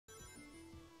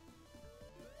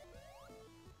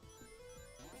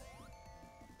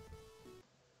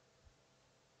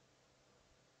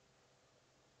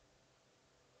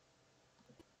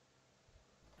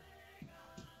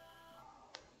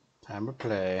Time to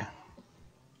play.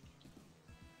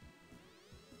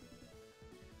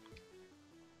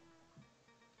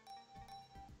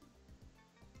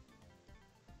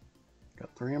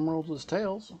 Got 3 emeralds as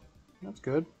tails. That's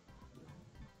good.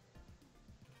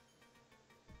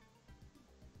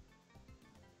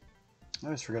 I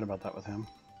always forget about that with him.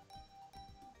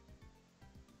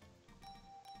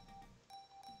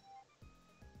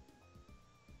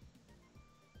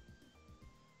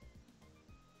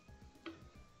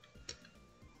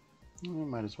 We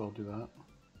might as well do that.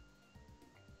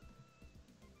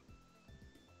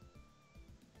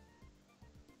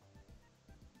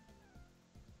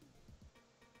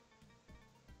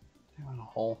 Damn, in a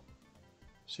hole.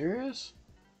 Serious?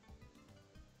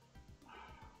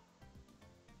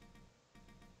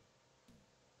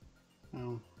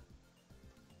 No.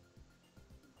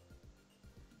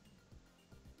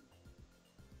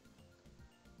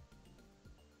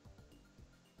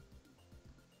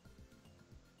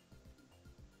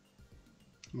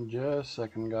 Just a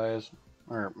second, guys.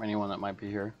 Or anyone that might be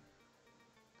here.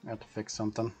 I have to fix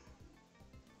something.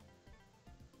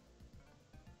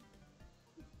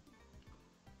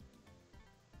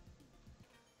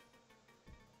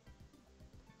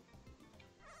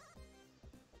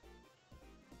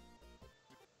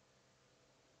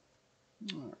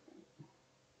 Alright.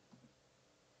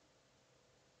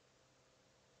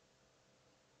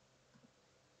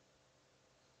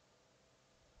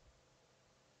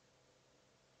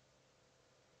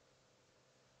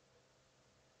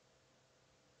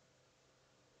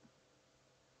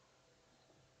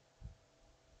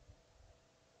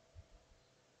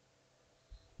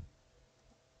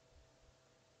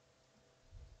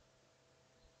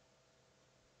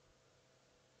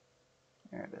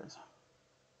 There it is.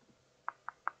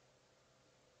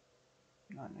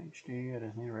 Not in HD, I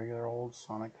just need a regular old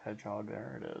Sonic the Hedgehog.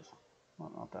 There it is.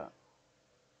 Well, not that.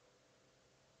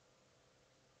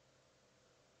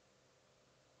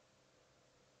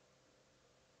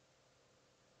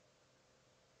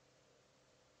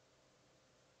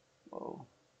 Whoa.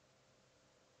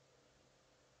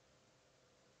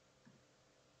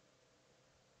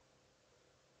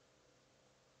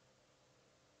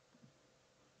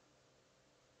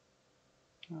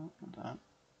 No, not that.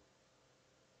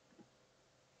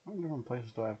 How many different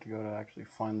places do I have to go to actually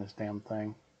find this damn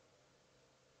thing?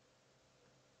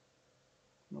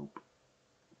 Nope.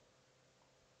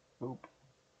 Nope.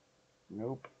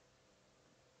 Nope.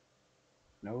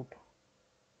 Nope.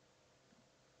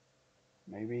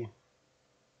 Maybe.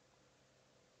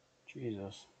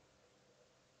 Jesus.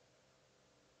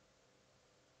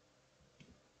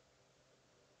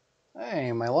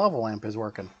 Hey, my lava lamp is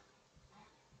working.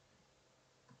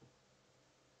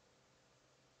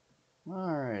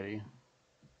 Alrighty.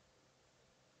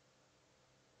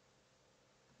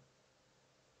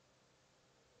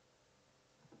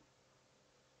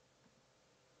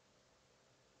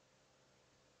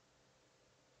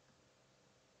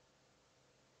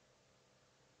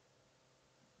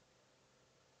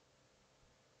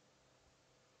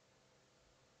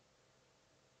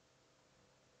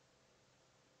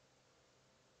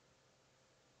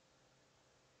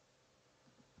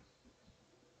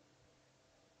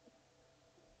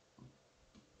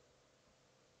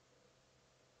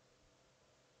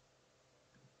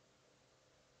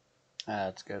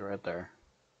 That's good right there.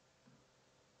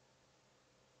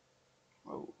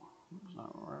 Oh, it's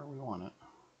not where we want it.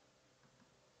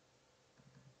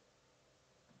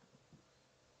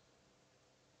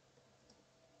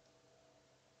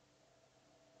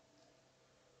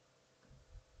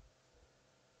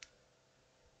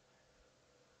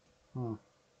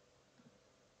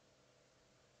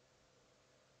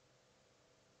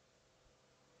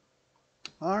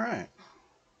 Alright.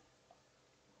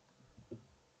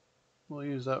 We'll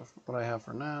use that for what I have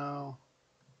for now.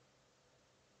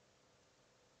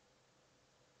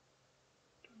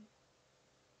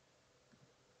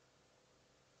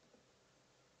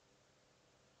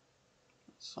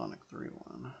 Sonic 3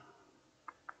 one.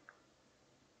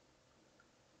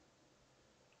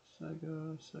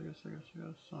 Sega,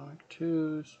 Sonic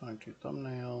 2, Sonic 2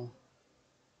 thumbnail.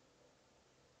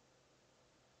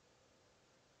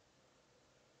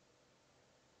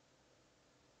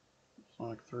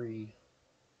 Sonic 3.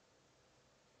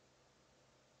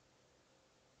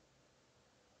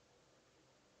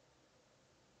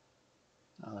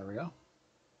 Oh, there we go.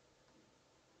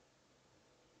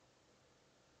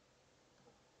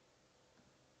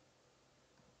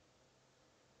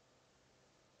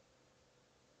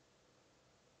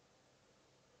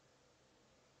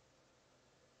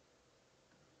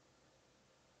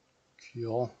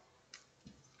 Cool.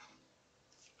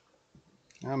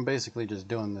 I'm basically just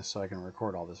doing this so I can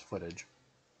record all this footage.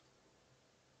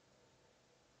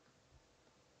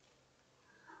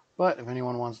 But if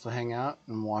anyone wants to hang out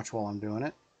and watch while I'm doing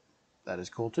it, that is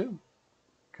cool too,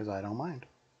 because I don't mind.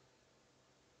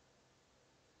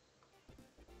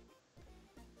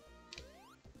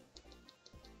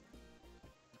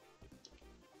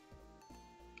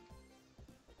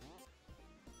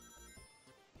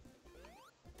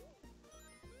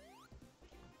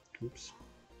 Oops.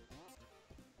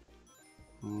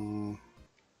 I'm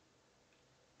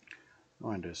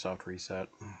going to do a soft reset.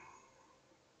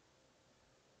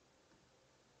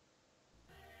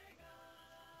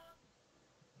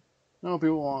 No,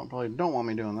 people probably don't want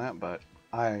me doing that, but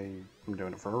I am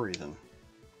doing it for a reason.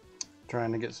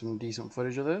 Trying to get some decent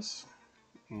footage of this,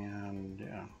 and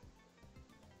yeah.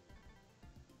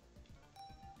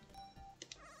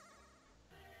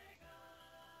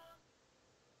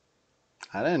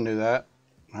 I didn't do that.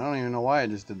 I don't even know why I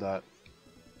just did that.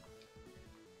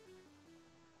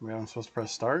 Maybe I'm supposed to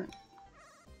press start?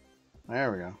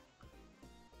 There we go.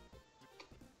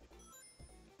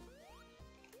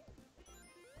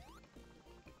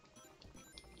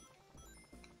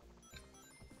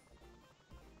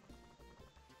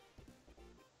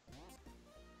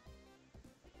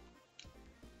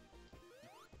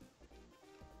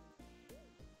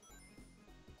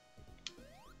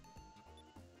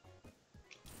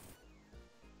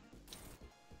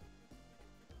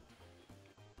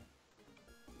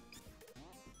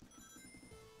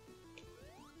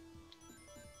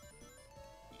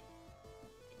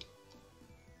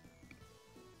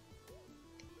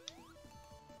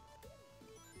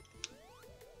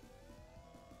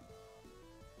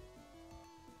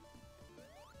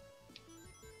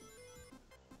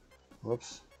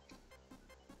 Whoops.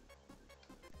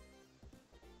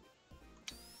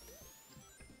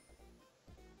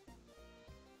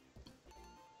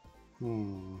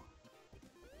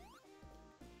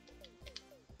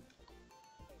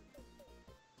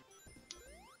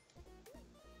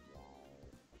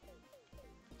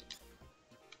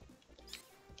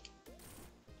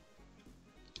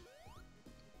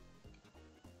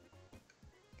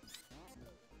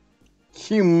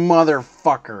 You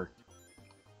motherfucker.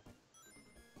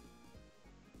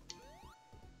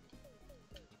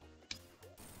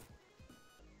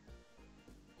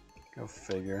 Go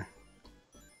figure.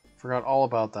 Forgot all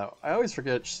about that. I always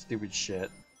forget stupid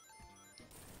shit.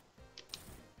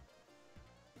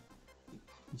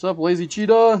 What's up, lazy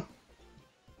cheetah?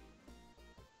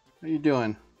 How you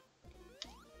doing?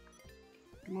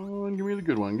 Come on, give me the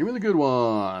good one. Give me the good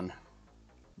one.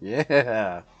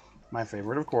 Yeah. My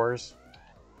favorite, of course.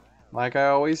 Like I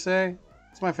always say,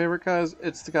 it's my favorite because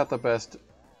it's got the best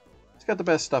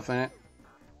stuff in it.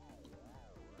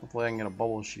 Hopefully I can get a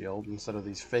bubble shield instead of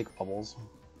these fake bubbles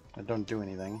that don't do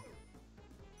anything.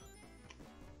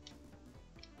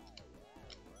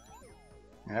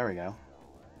 There we go.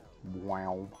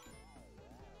 Wow.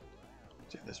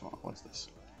 Let's see this one. What's this?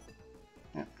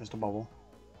 Yeah, just a bubble.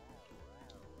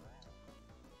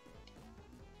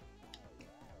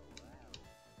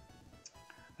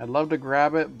 I'd love to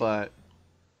grab it, but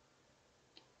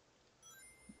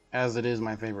as it is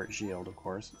my favorite shield, of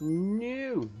course.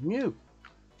 No.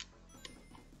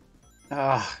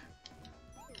 Ah.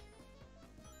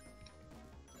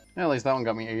 At least that one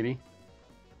got me 80.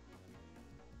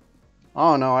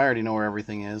 Oh no, I already know where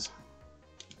everything is.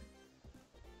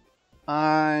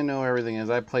 I know where everything is.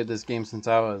 I played this game since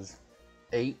I was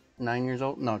 8, 9 years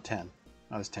old. No, 10.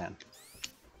 I was 10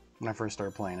 when I first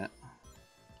started playing it.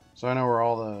 So I know where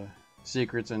all the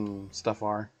secrets and stuff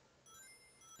are.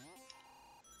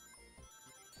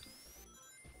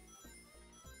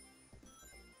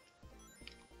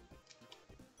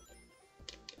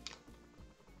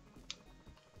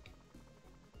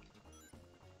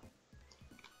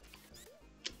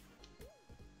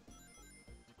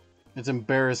 It's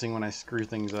embarrassing when I screw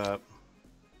things up.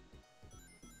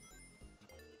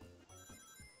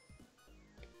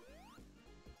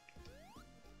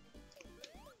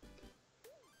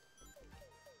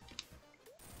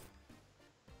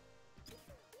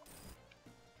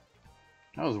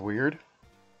 That was weird.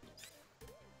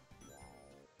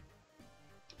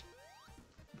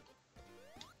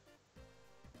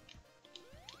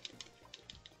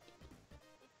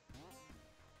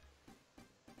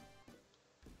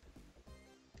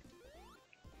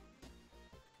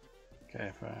 Okay,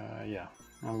 yeah,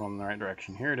 I'm going in the right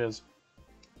direction. Here it is.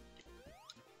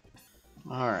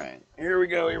 Alright, here we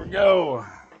go, here we go!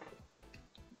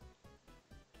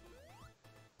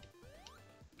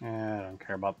 Yeah, I don't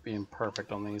care about being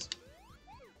perfect on these.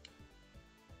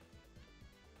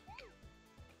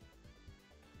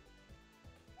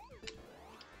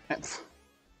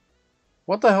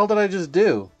 What the hell did I just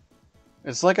do?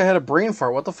 It's like I had a brain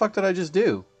fart. What the fuck did I just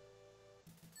do?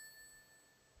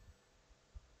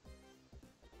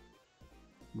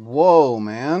 Whoa,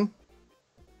 man.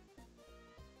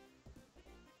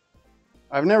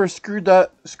 I've never screwed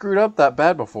up that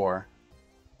bad before.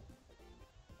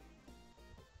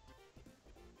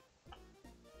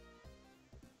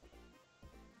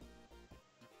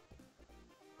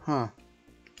 Huh.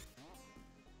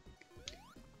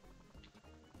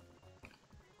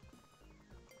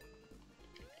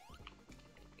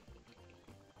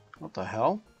 What the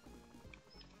hell?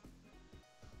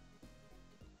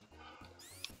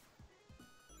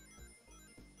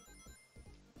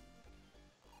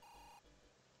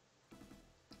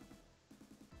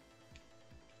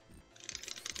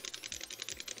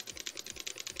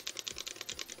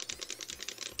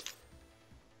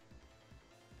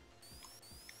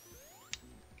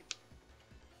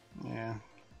 Yeah.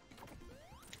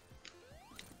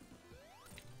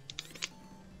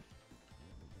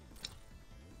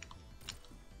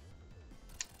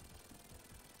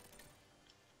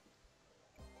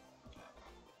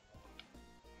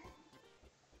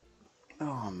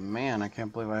 Oh man, I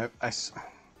can't believe I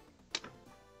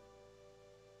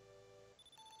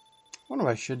wonder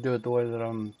if I should do it the way that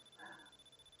I'm...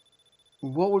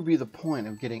 What would be the point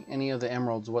of getting any of the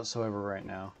emeralds whatsoever right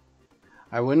now?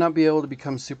 I would not be able to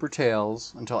become Super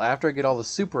Tails until after I get all the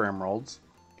Super Emeralds.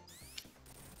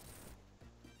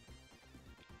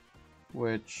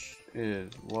 Which is...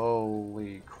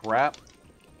 Holy crap.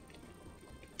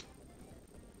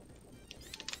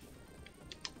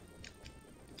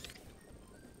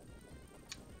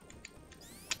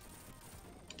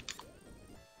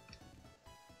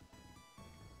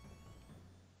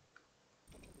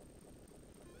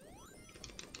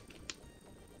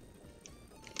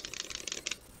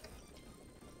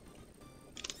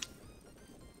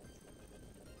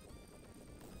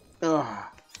 Ugh.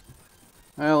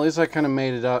 Well, at least I kind of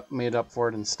made up for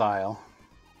it in style.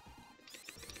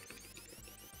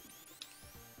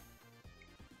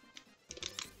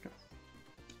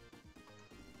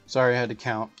 Sorry I had to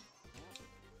count.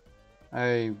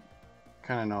 I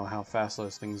kind of know how fast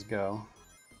those things go.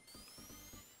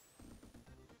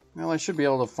 Well, I should be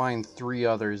able to find 3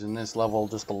 others in this level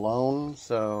just alone,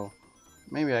 so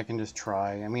maybe I can just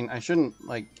try. I mean, I shouldn't,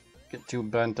 like, get too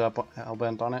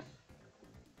hell-bent on it.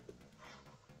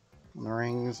 On the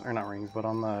rings, or not rings, but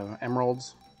on the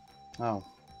emeralds. Oh.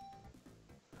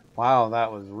 Wow, that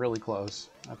was really close.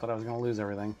 I thought I was going to lose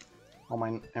everything. All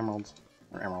my emeralds.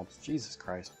 Or emeralds. Jesus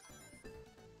Christ.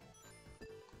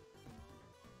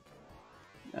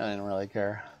 I didn't really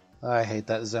care. I hate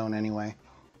that zone anyway.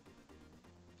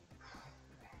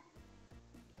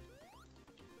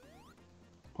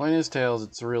 Point is, Tails,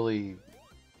 it's really...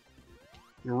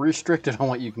 You're restricted on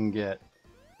what you can get.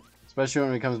 Especially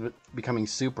when it becomes becoming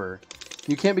super.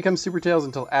 You can't become Super Tails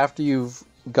until after you've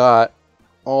got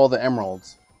all the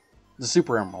emeralds. The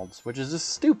Super Emeralds, which is just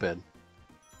stupid.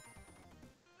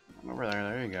 Over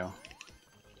there you go.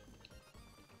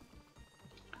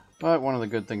 But one of the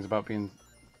good things about being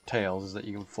Tails is that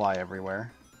you can fly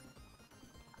everywhere.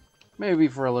 Maybe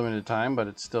for a limited time, but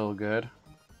it's still good.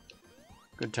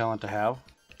 Good talent to have.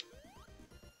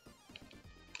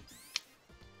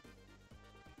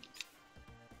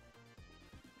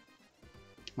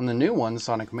 On the new one,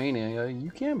 Sonic Mania, you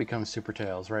can become Super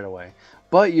Tails right away.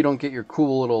 But you don't get your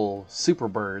cool little super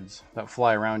birds that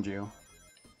fly around you.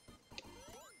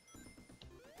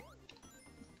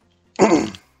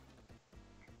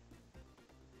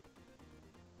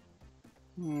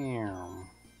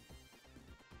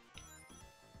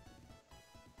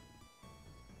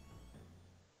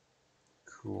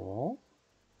 Cool.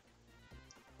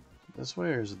 This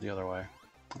way or is it the other way?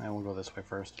 I will go this way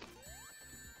first.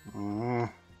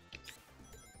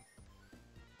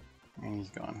 And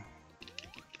he's gone.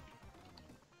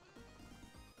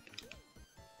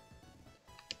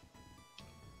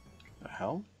 The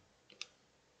hell?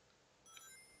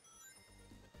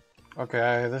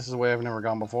 Okay, this is a way I've never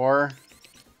gone before.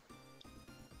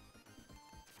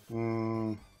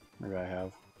 Maybe I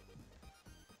have.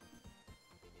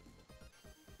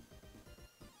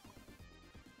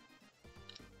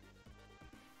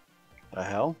 The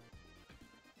hell?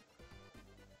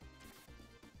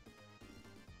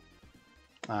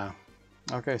 Ah,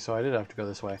 okay, so I did have to go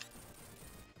this way.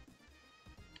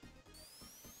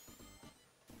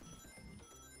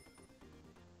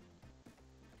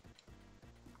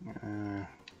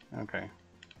 Okay.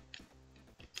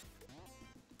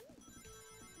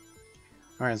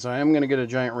 Alright, so I am going to get a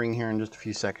giant ring here in just a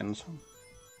few seconds.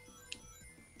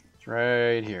 It's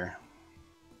right here.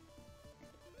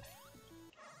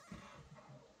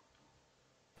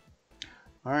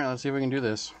 Alright, let's see if we can do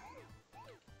this.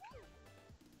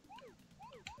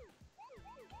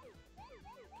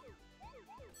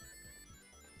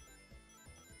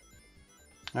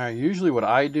 Alright, usually what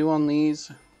I do on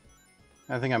these,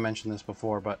 I think I mentioned this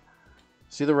before, but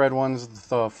see the red ones,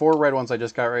 the 4 red ones I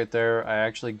just got right there, I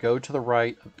actually go to the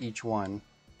right of each one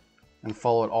and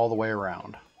follow it all the way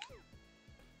around.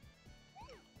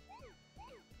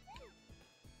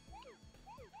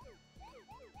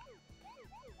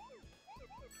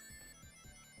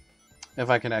 If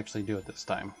I can actually do it this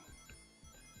time.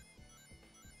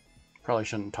 Probably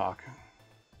shouldn't talk.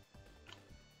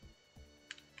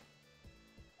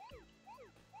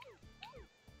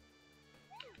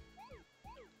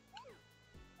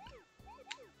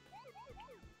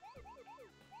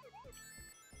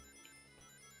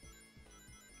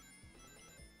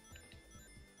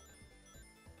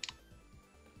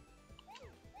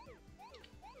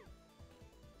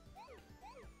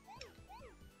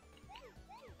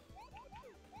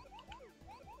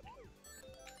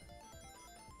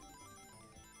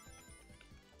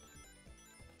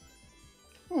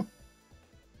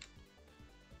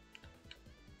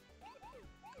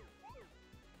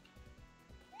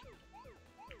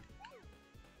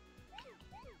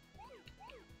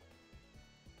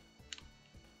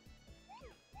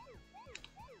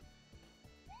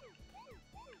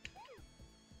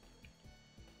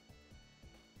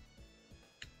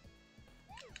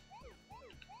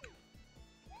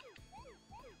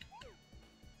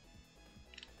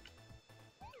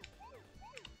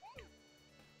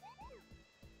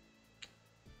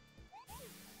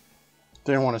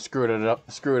 Didn't want to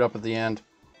screw it up at the end.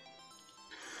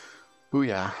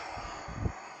 Booyah.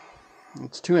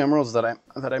 It's 2 emeralds that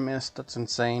I missed. That's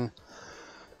insane.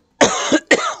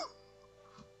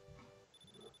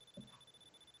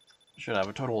 Should have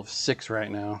a total of 6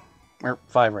 right now. Or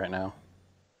 5 right now.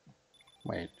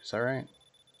 Wait, is that right?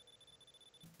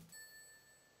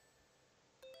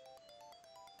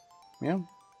 Yeah,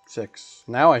 6.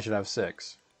 Now I should have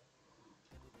 6.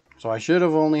 So I should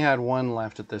have only had 1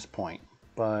 left at this point.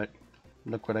 But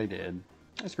look what I did.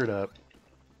 I screwed up.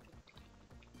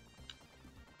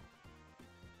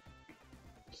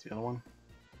 Is the other one?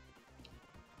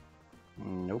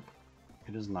 Nope.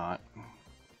 It is not.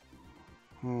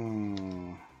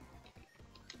 Should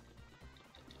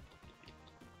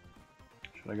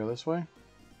I go this way?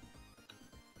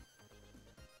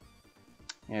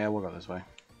 Yeah, we'll go this way.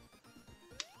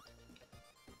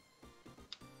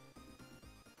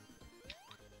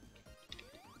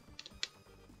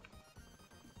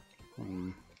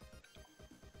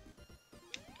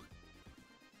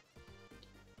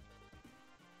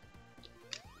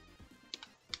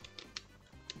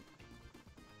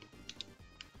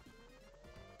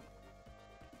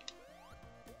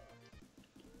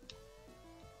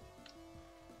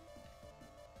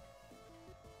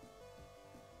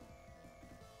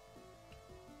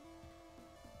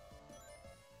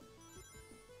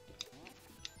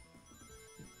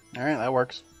 Alright, that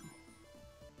works.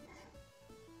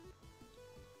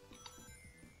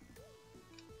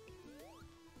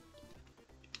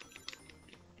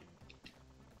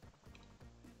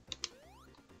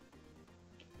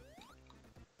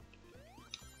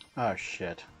 Oh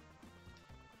shit.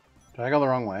 Did I go the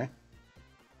wrong way?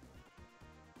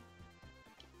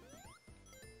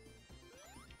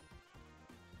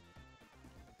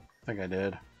 I think I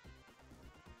did.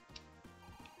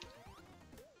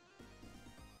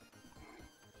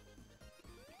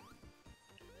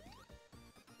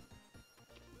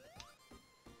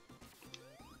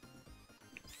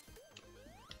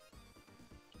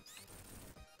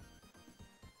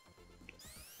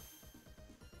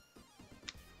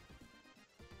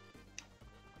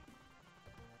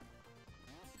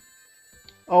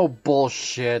 Oh,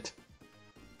 bullshit.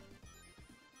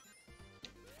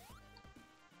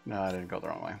 No, I didn't go the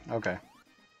wrong way. Okay.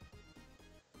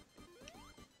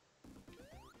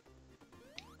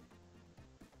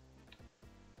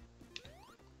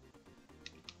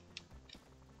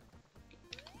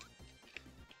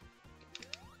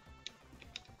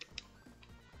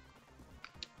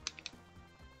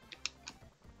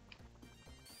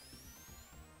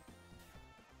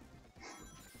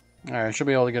 Alright, I should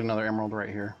be able to get another emerald right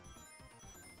here.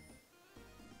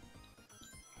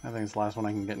 I think it's the last one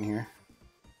I can get in here.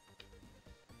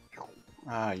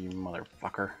 Ah, you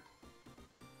motherfucker.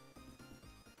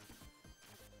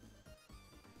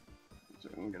 So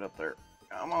we can get up there.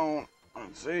 Come on.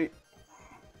 Let's see.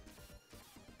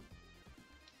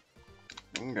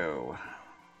 Bingo.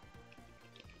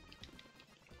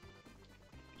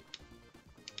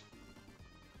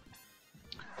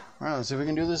 Alright, let's see if we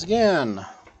can do this again.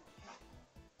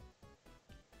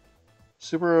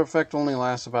 super effect only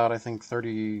lasts about, I think,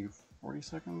 30, 40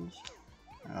 seconds.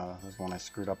 This is one I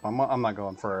screwed up. I'm not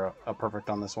going for a perfect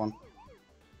on this one.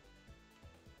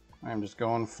 I'm just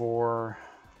going for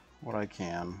what I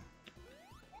can.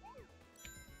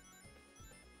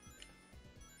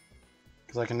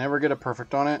 Because I can never get a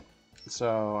perfect on it.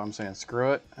 So I'm saying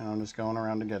screw it, and I'm just going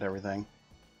around to get everything.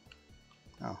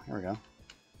 Oh, here we go.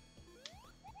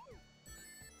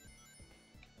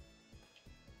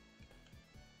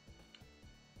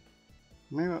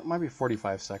 Maybe it might be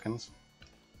 45 seconds.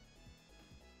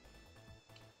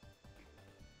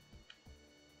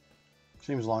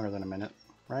 Seems longer than a minute,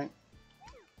 right?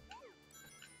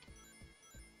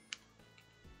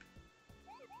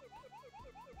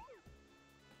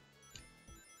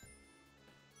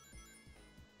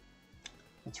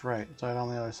 That's right, it's right on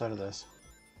the other side of this.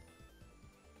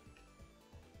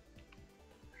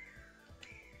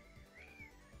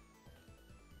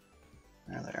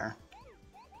 There they are.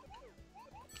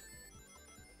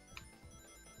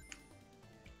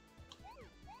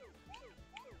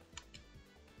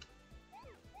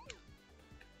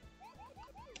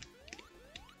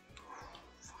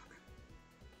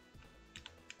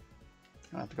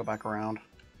 I have to go back around.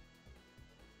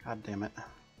 God damn it.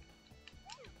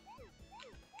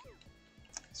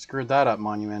 Screwed that up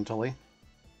monumentally.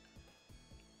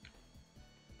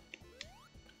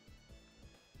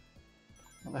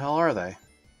 What the hell are they?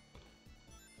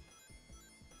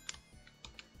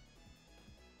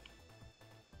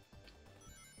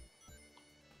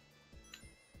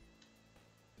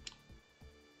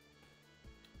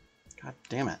 God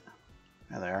damn it.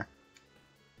 There they are.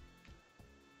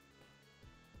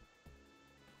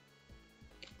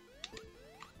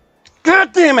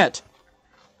 God damn it!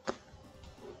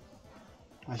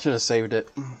 I should have saved it.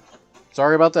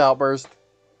 Sorry about the outburst.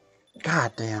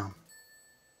 God damn.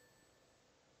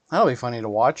 That'll be funny to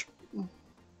watch.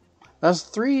 That's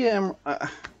 3M.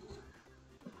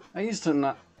 I used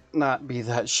to not be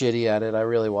that shitty at it. I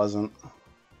really wasn't.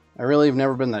 I really have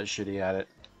never been that shitty at it.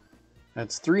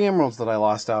 That's 3 emeralds that I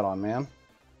lost out on, man.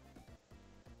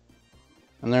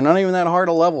 And they're not even that hard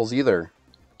of levels either.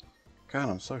 God,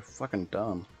 I'm so fucking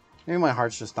dumb. Maybe my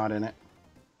heart's just not in it.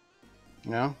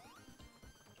 You know?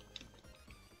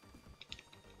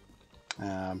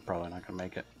 I'm probably not gonna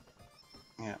make it.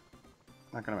 Yeah,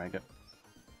 not gonna make it.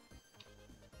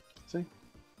 See?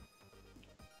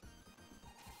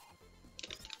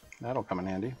 That'll come in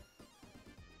handy.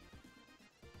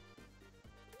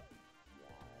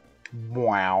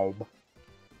 Wow.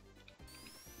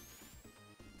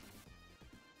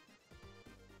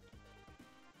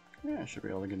 Yeah, I should be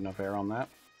able to get enough air on that.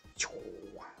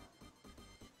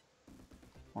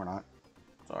 Or not.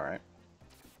 It's alright.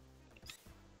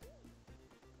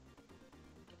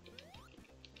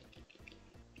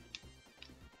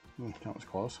 That was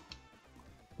close.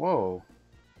 Whoa.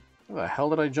 How the hell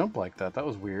did I jump like that? That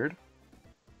was weird.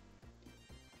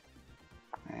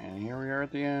 And here we are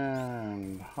at the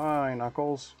end. Hi,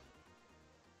 Knuckles.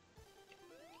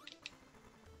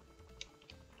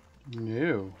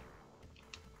 No.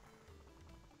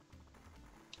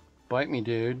 Bite me,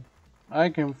 dude. I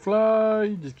can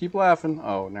fly. Just keep laughing.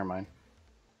 Oh, never mind.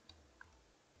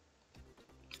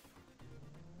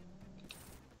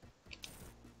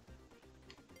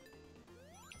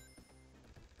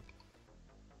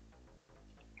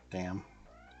 Damn.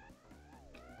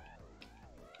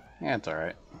 Yeah, it's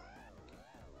alright.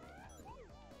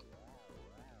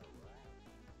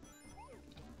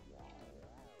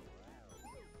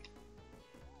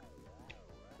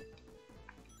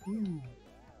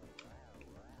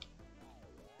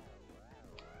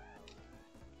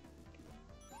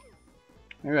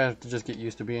 Maybe I have to just get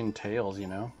used to being Tails, you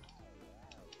know?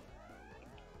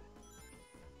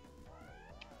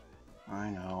 I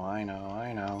know, I know,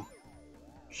 I know.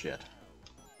 Shit.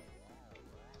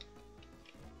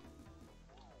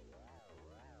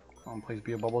 Come on, please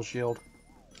be a bubble shield.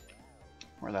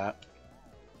 Or that.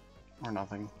 Or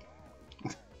nothing.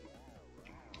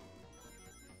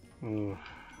 Ugh.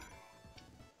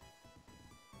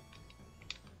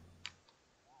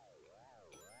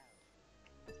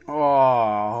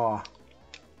 Oh,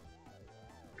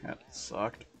 that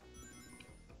sucked.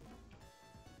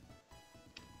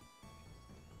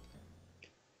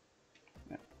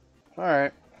 Yeah. It's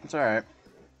alright. It's alright.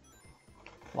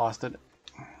 Lost it.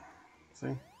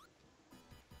 See?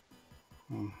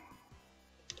 Whew.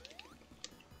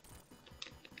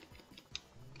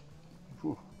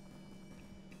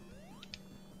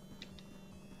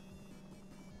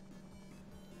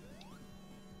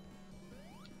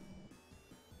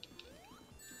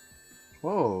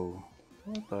 Whoa.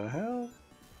 What the hell?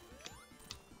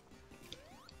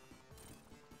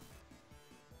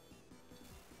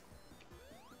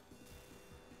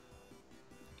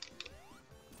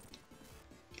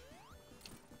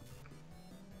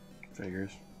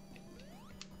 figures.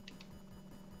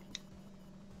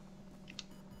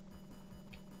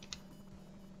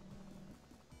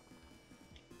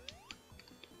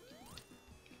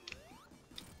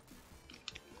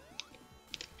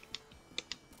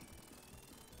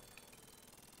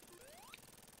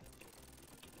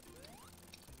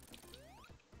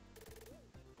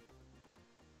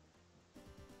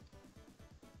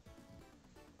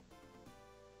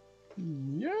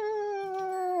 Yeah!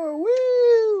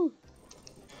 Woo!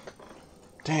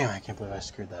 Damn, I can't believe I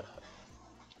screwed that up.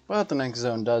 But the next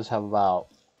zone does have about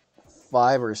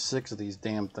 5 or 6 of these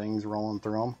damn things rolling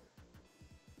through them.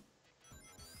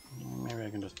 Maybe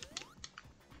I can just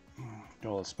do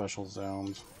all the special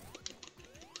zones.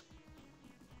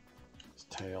 It's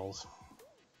tails.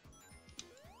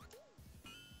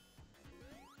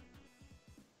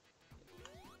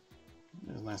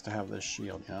 It's nice to have this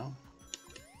shield, you know?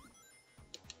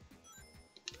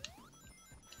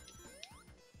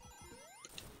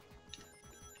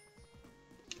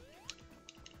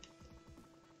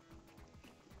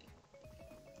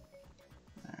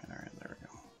 Alright, there we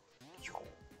go.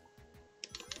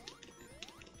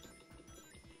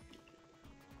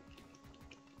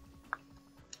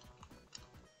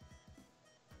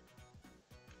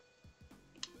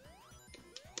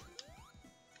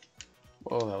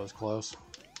 Whoa, that was close.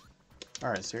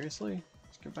 Alright, seriously?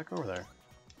 Let's get back over there.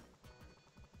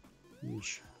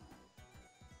 Yeesh.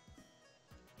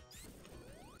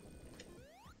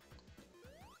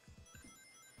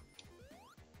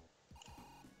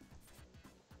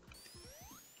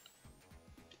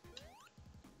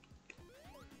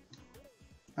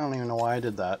 I don't even know why I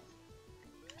did that.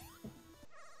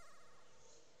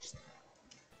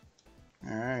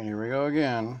 Alright, here we go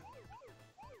again.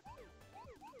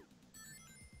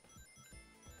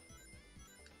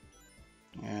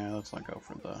 Yeah, let's not go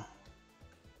for the...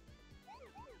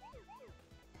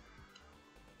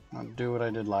 I'll do what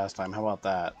I did last time. How about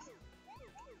that?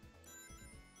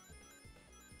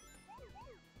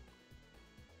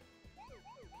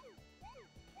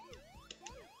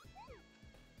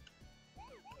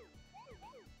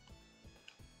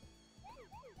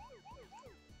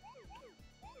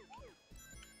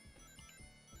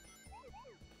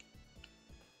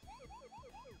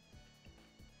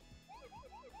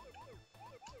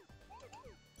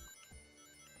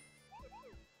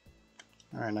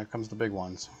 Alright, now comes the big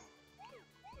ones.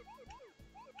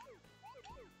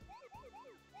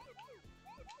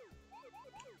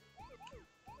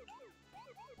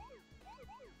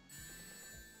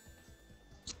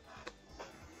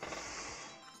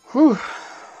 Whew,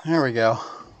 there we go.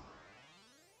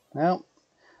 Well,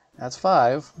 that's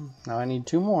 5. Now I need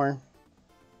 2 more.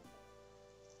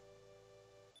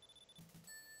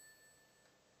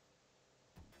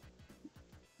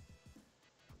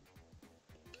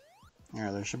 Yeah,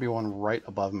 there should be one right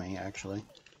above me, actually.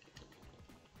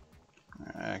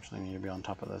 I actually need to be on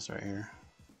top of this right here.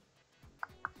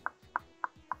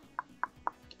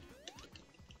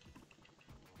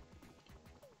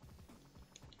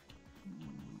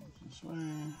 This way.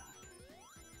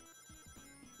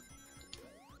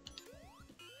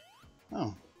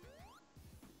 Oh.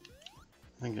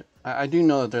 I do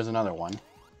know that there's another one.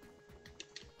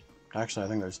 Actually, I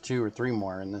think there's 2 or 3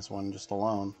 more in this one just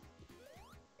alone.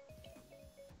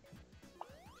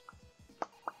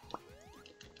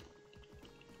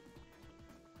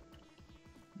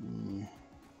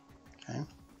 Okay.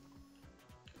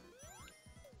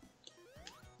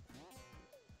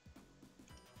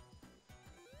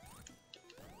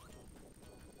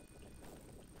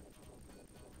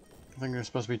 I think there's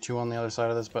supposed to be 2 on the other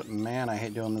side of this, but man, I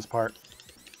hate doing this part.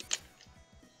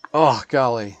 Oh,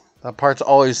 golly. That part's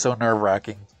always so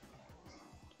nerve-wracking.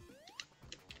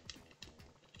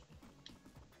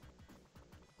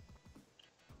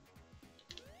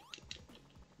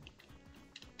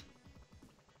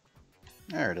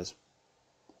 There it is.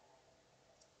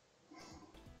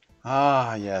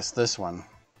 Ah, yes, this one.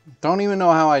 Don't even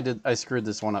know how I screwed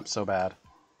this one up so bad.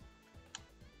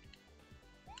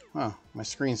 Oh, my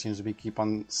screen seems to keep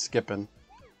on skipping.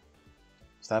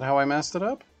 Is that how I messed it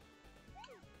up?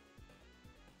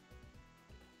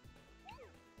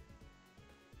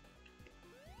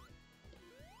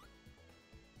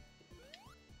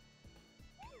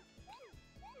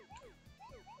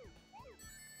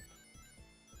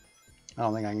 I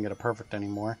don't think I can get a perfect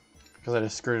anymore, because I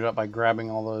just screwed it up by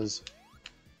grabbing all those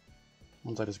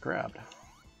ones I just grabbed.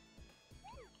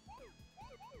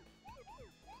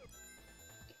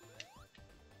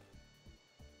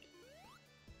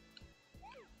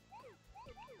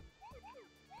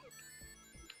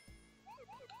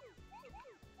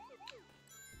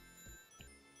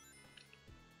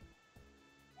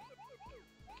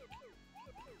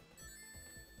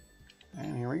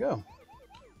 And here we go.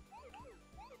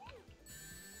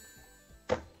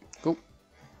 Cool.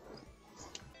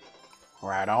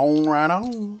 Right on, right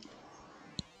on.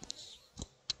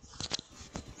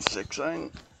 6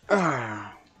 in.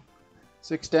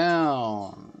 6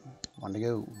 down. 1 to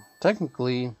go.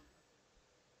 Technically,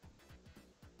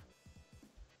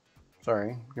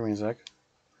 sorry, give me a sec.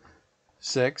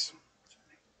 6.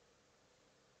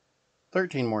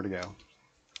 13 more to go.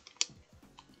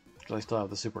 Because I still have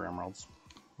the super emeralds,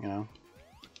 you know?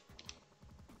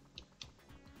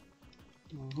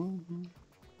 Mm-hmm.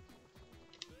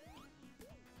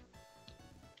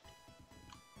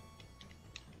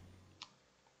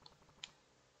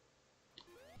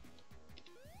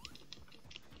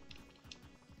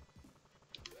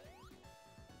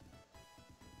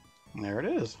 And there it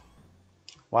is.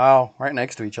 Wow, right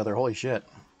next to each other. Holy shit.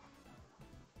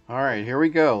 Alright, here we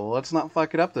go. Let's not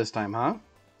fuck it up this time, huh?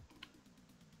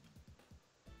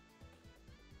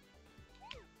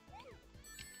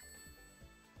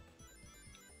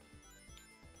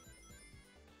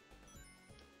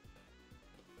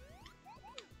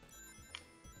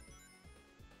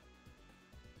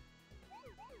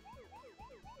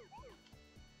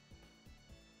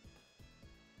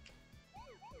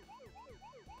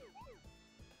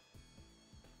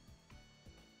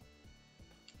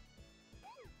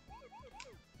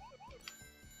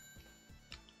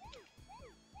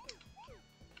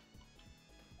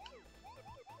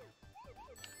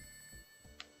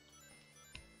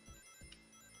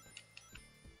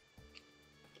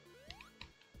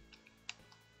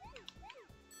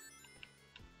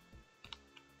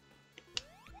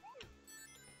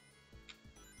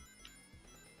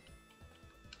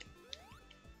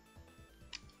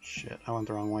 Shit, I went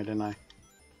the wrong way, didn't I?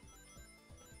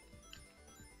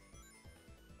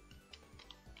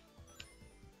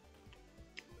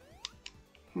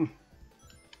 Made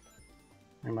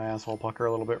my asshole pucker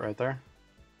a little bit right there.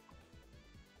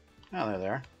 Oh, they're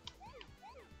there.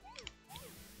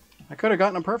 I could have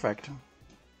gotten a perfect,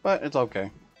 but it's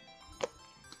okay.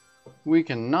 We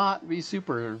cannot be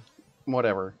super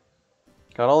whatever.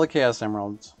 Got all the Chaos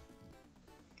Emeralds.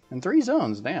 And 3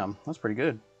 zones, damn, that's pretty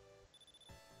good.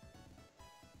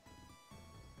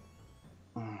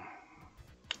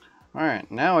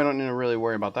 Alright, now I don't need to really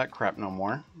worry about that crap no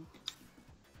more.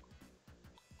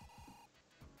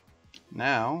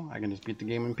 Now, I can just beat the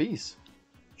game in peace.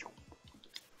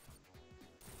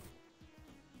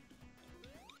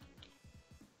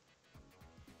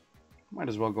 Might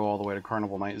as well go all the way to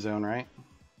Carnival Night Zone, right?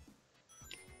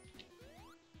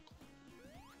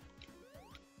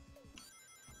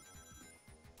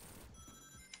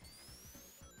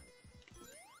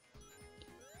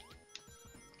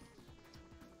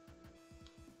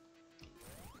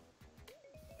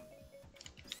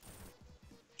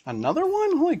 Another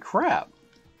one? Holy crap.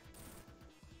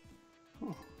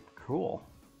 Oh, cool.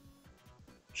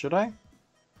 Should I?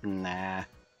 Nah.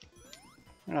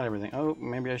 Not everything. Oh,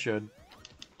 maybe I should.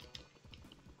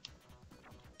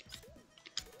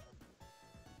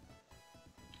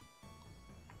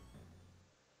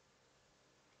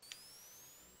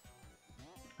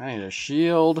 I need a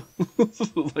shield. This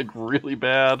is like really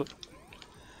bad.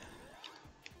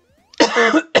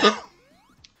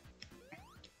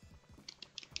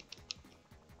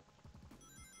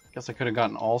 Guess I could have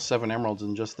gotten all 7 emeralds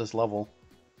in just this level.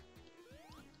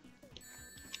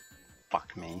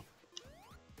 Fuck me.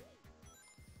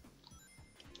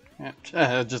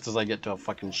 Yeah, just as I get to a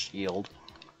fucking shield.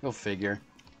 Go figure.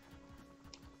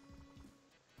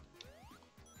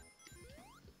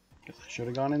 Guess I should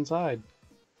have gone inside.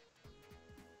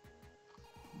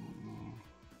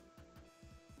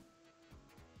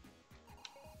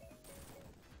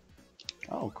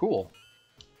 Oh, cool.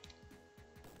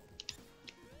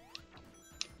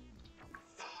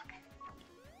 Fuck.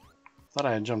 Thought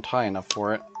I had jumped high enough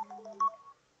for it.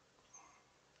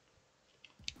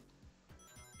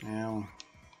 Yeah.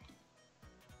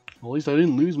 Well, at least I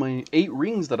didn't lose my 8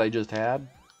 rings that I just had.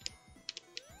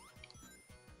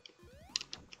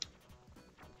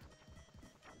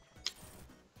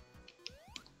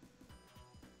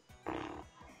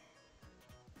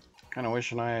 Kinda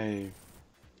wishing I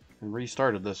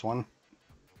restarted this one.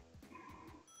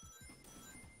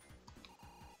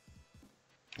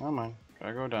 Come on,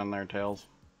 gotta go down there, Tails.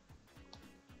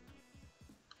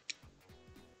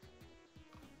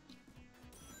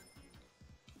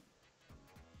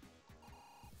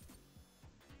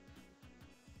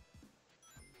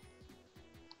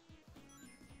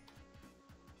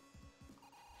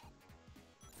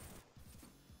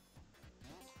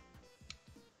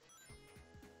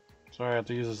 Sorry I have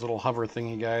to use this little hover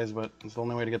thingy, guys, but it's the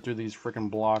only way to get through these frickin'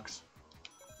 blocks.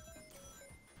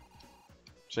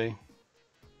 See?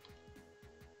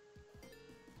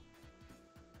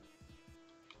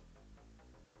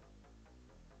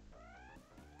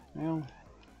 Well,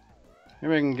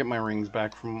 maybe I can get my rings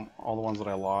back from all the ones that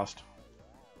I lost.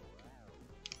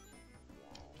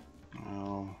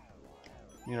 Oh,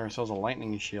 need ourselves a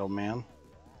lightning shield, man.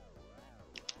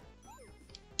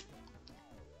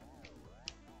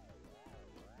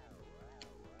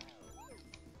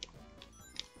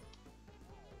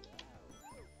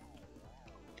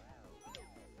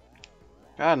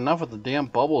 God, enough with the damn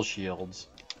bubble shields.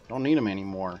 Don't need them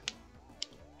anymore.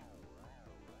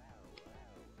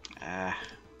 Ah.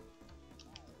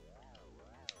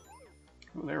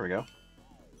 Oh, there we go.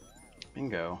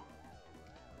 Bingo.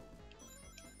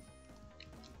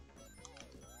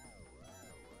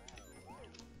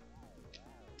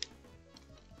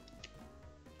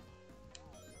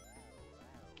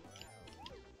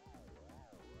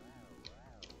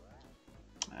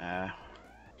 Ah.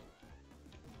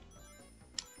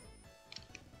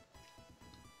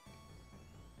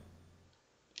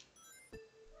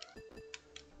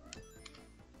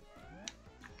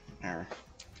 There.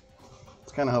 I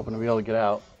was kind of hoping to be able to get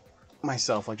out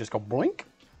myself, like just go blink.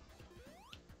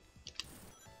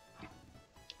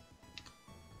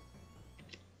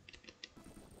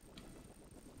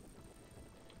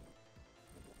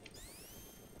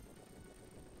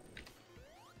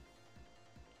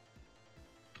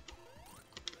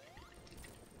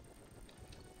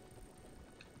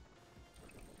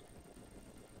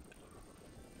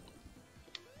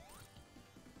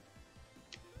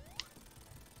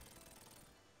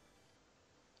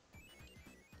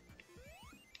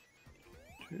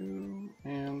 Two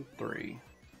and three.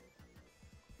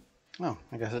 Oh,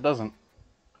 I guess it doesn't.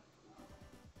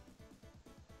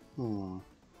 I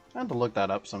have to look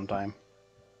that up sometime.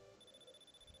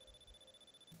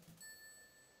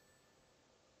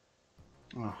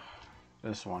 Oh,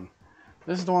 this one.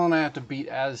 This is the one I have to beat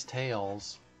as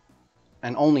Tails.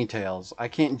 And only Tails. I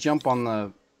can't jump on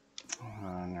the...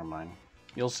 never mind.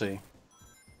 You'll see.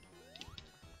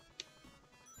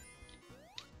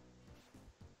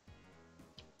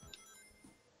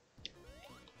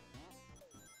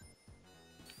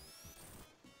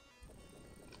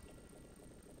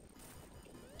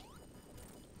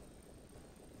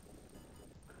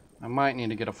 I might need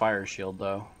to get a fire shield,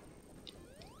 though.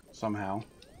 Somehow.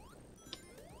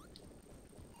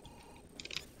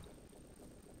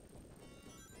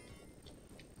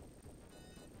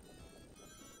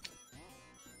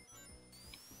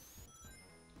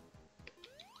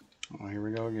 Oh, here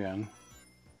we go again.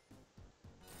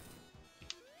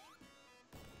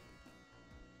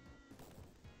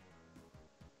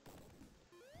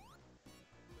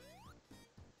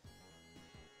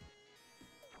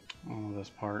 Oh, this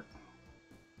part.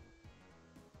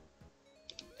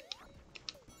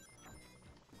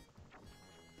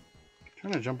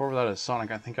 Trying to jump over that as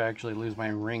Sonic, I think I actually lose my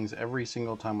rings every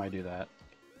single time I do that.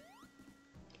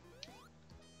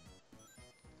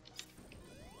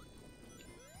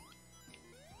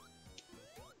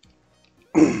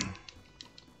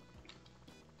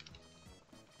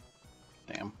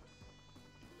 Damn.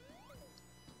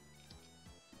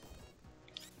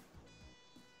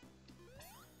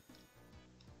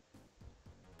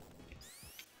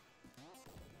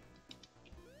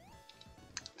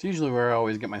 It's usually where I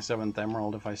always get my 7th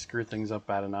emerald if I screw things up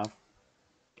bad enough.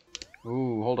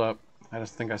 Ooh, hold up. I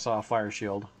just think I saw a fire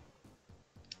shield.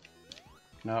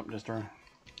 Nope, just a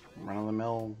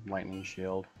run-of-the-mill lightning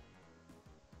shield.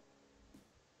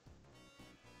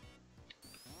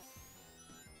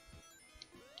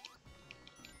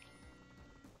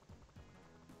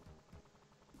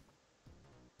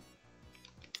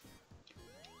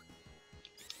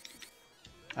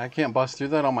 I can't bust through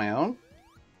that on my own?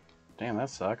 Damn,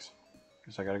 that sucks.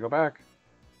 Guess I gotta go back.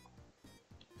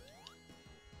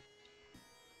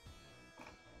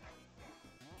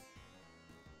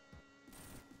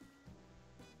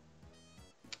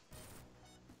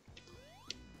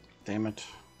 Damn it.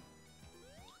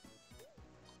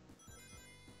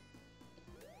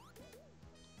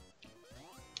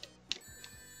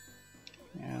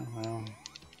 Yeah, well,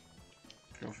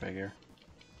 go figure.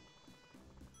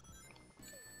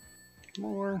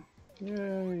 More.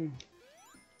 Yay.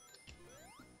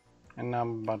 And now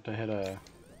I'm about to hit a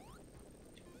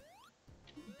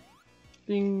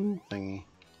ding thingy,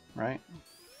 right?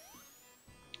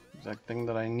 Exact thing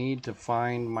that I need to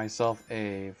find myself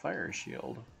a fire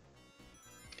shield.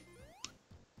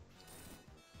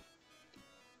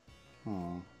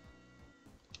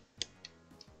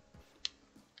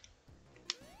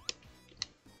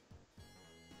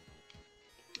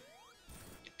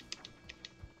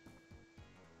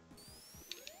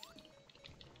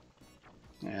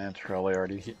 Yeah, it's probably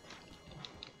already...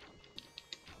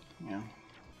 Yeah.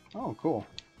 Oh, cool.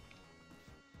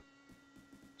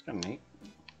 It's kind of neat.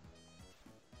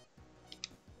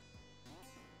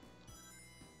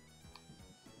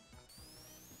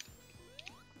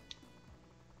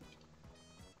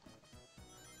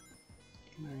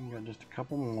 I got just a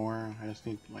couple more. I just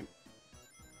need like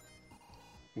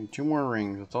need 2 more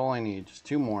rings. That's all I need. Just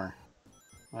 2 more.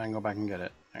 I can go back and get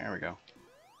it. There we go.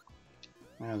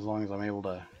 As long as I'm able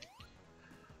to.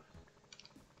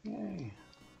 Yay!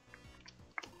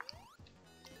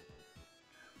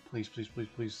 Please, please, please,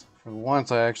 please. For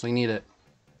once, I actually need it.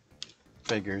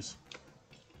 Figures.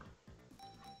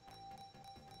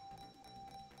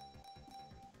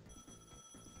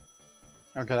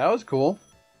 Okay, that was cool.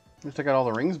 At least I got all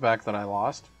the rings back that I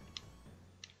lost.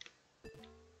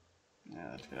 Yeah,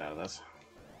 let's get out of this.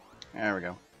 There we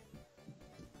go.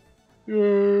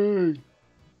 Yay!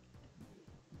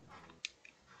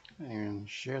 I didn't even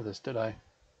share this, did I?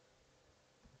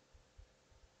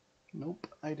 Nope,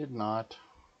 I did not.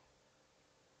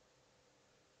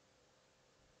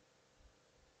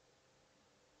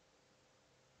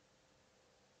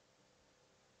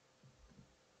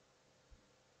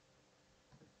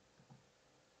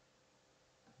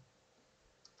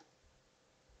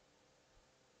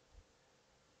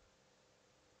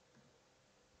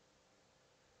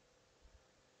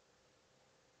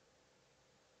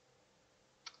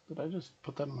 Did I just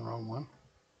put that in the wrong one?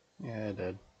 Yeah, I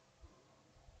did.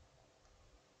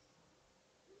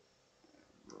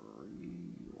 3,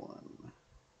 1.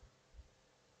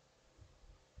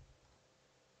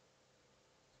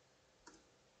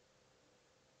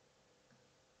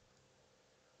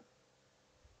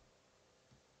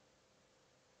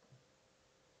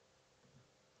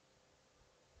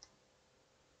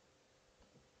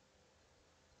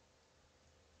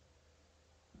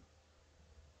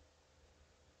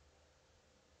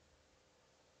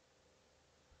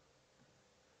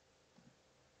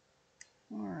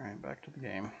 Alright, back to the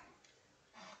game.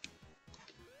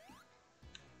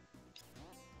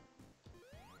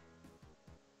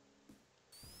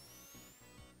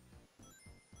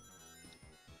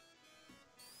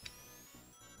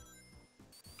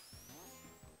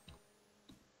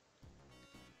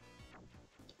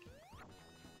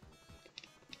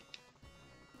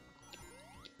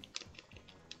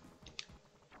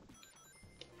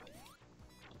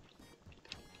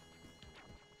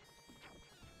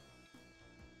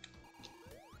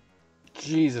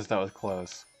 Jesus, that was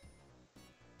close.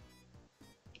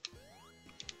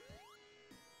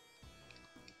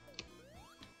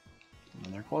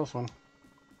 Another close one.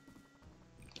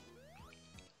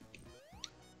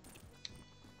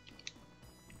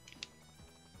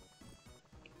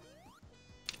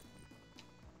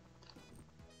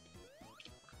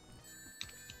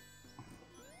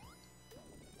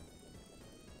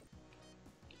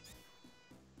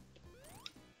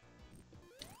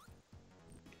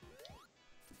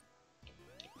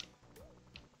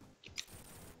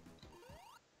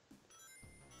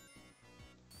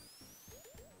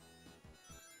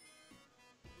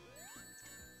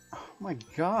 Oh my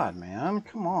god, man.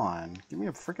 Come on. Give me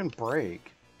a freaking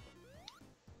break.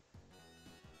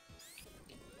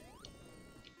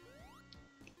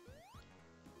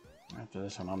 After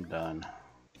this one, I'm done.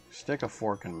 Stick a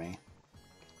fork in me.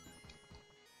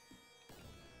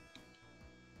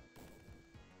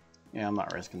 Yeah, I'm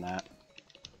not risking that.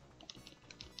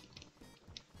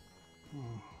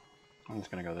 I'm just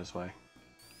gonna go this way.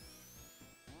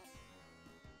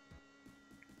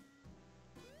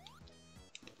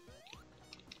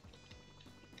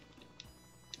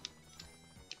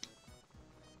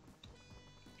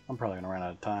 I'm probably gonna run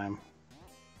out of time.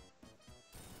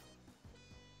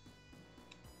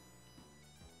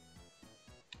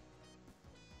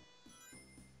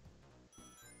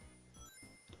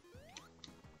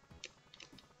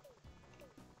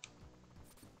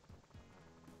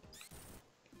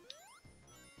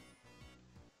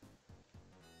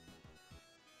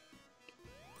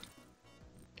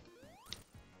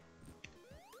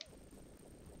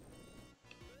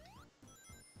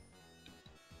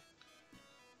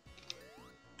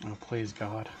 Oh, please,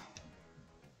 God.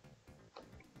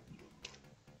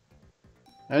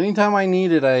 Anytime I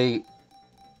need it, I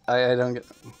don't get...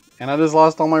 And I just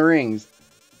lost all my rings.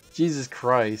 Jesus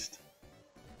Christ.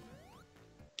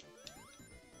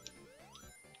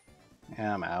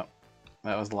 Yeah, I'm out.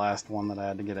 That was the last one that I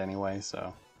had to get anyway,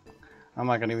 so... I'm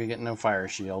not gonna be getting no fire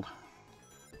shield.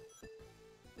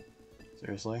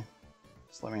 Seriously?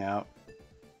 Just let me out.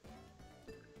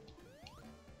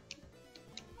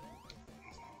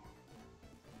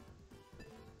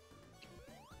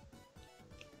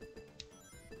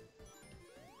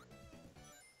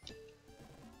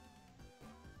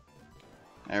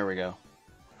 There we go.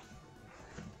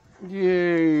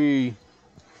 Yay!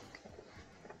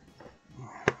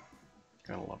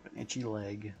 Gotta love an itchy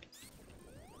leg.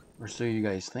 Or so you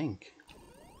guys think.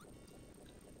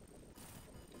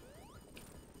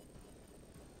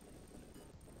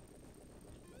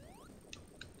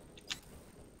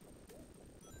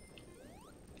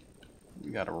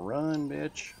 You gotta run,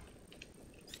 bitch.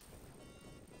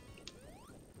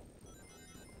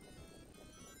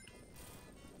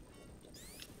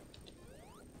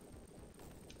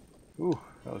 Ooh,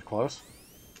 that was close.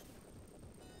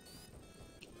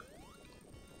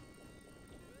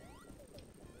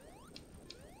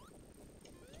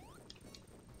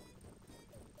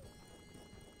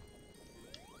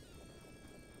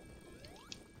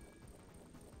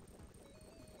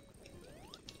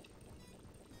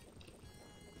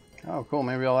 Oh, cool.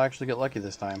 Maybe I'll actually get lucky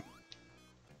this time.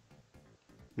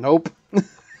 Nope.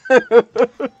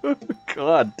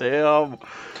 God damn.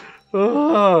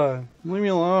 Ugh. Leave me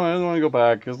alone. I don't want to go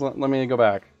back. Just let me go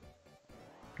back.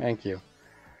 Thank you.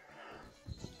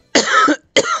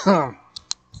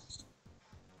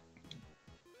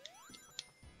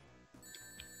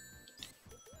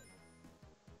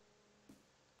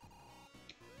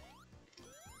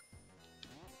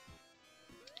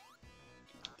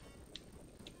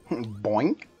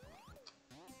 Boink.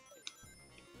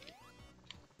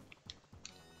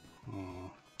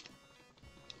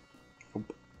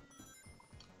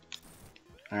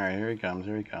 Alright, here he comes,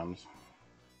 here he comes.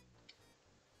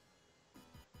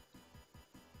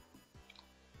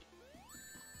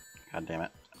 God damn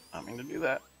it. I don't mean to do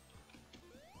that.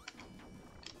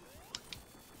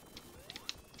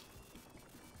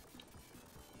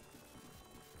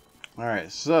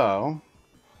 Alright, so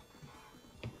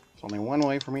there's only one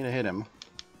way for me to hit him.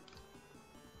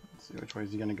 Let's see, which way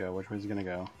is he gonna go? Which way is he gonna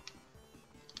go?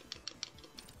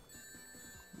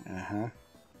 Uh-huh.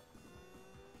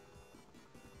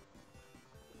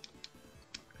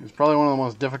 He's probably one of the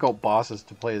most difficult bosses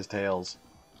to play as Tails.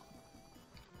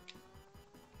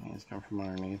 He's coming from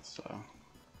underneath, so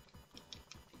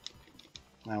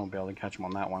I won't be able to catch him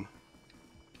on that one.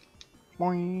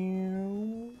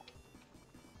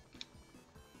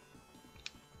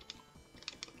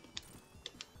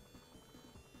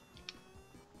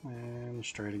 And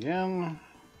straight again.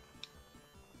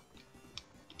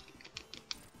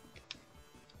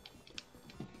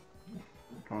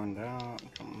 Going down,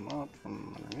 coming up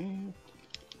from underneath.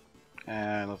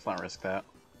 And let's not risk that.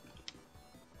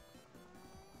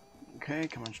 Okay,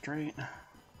 coming straight.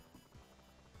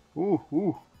 Ooh,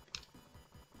 ooh.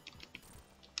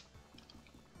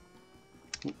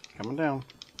 Ooh, coming down.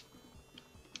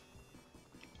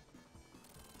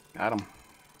 Got him.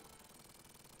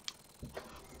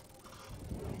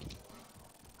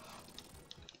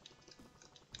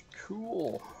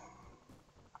 Cool.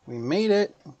 We made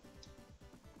it.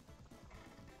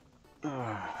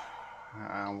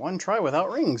 One try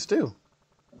without rings, too.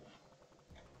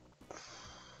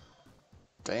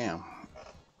 Damn.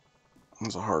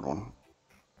 That's a hard one.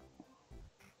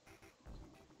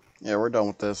 Yeah, we're done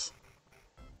with this.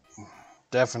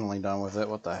 Definitely done with it.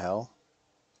 What the hell?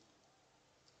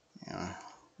 Yeah.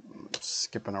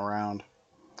 Skipping around.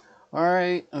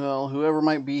 Alright, well, whoever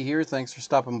might be here, thanks for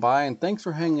stopping by, and thanks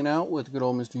for hanging out with good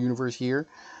old Mr. Universe here.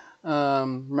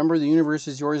 Remember, the universe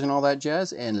is yours and all that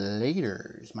jazz, and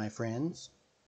laters, my friends.